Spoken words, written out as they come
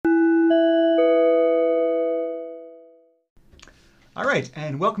All right,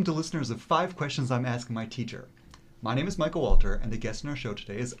 and welcome to listeners of 5 Questions I'm Asking My Teacher. My name is Michael Walter, and the guest on our show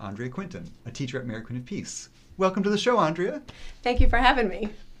today is Andrea Quinton, a teacher at Mary Queen of Peace. Welcome to the show, Andrea. Thank you for having me.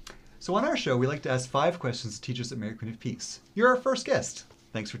 So on our show, we like to ask 5 questions to teachers at Mary Queen of Peace. You're our first guest.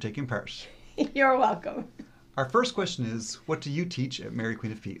 Thanks for taking part. You're welcome. Our first question is, what do you teach at Mary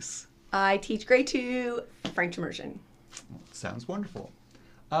Queen of Peace? I teach grade 2 French immersion. Well, sounds wonderful.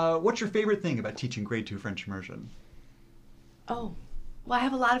 What's your favorite thing about teaching grade 2 French immersion? Oh, well, I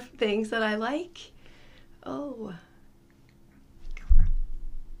have a lot of things that I like. Oh,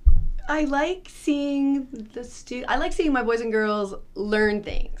 I like seeing I like seeing my boys and girls learn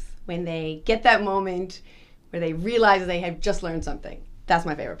things when they get that moment where they realize they have just learned something. That's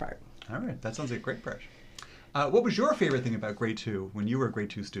my favorite part. All right, that sounds like a great part. What was your favorite thing about grade 2 when you were a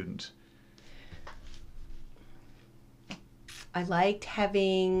grade 2 student? I liked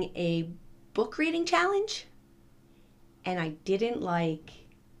having a book reading challenge, and I didn't like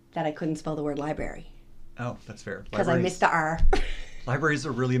that I couldn't spell the word library. Oh, that's fair. Because I missed the R. Library is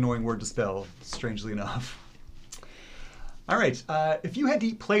a really annoying word to spell, strangely enough. All right, if you had to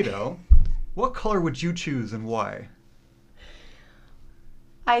eat Play-Doh, what color would you choose and why?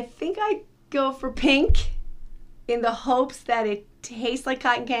 I think I'd go for pink in the hopes that it tastes like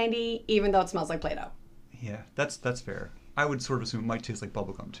cotton candy, even though it smells like Play-Doh. Yeah, that's fair. I would sort of assume it might taste like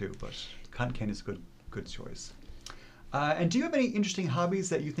bubblegum too, but cotton candy is a good choice. And do you have any interesting hobbies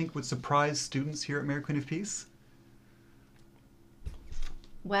that you think would surprise students here at Mary Queen of Peace?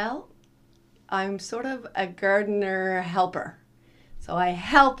 Well, I'm sort of a gardener helper. So I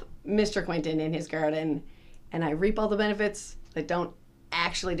help Mr. Quinton in his garden, and I reap all the benefits that don't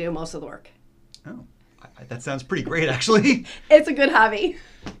actually do most of the work. Oh, that sounds pretty great, actually. It's a good hobby.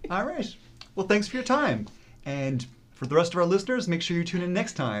 All right. Well, thanks for your time. And for the rest of our listeners, make sure you tune in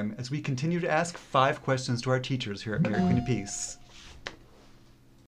next time as we continue to ask 5 questions to our teachers here at Mary Queen of Peace.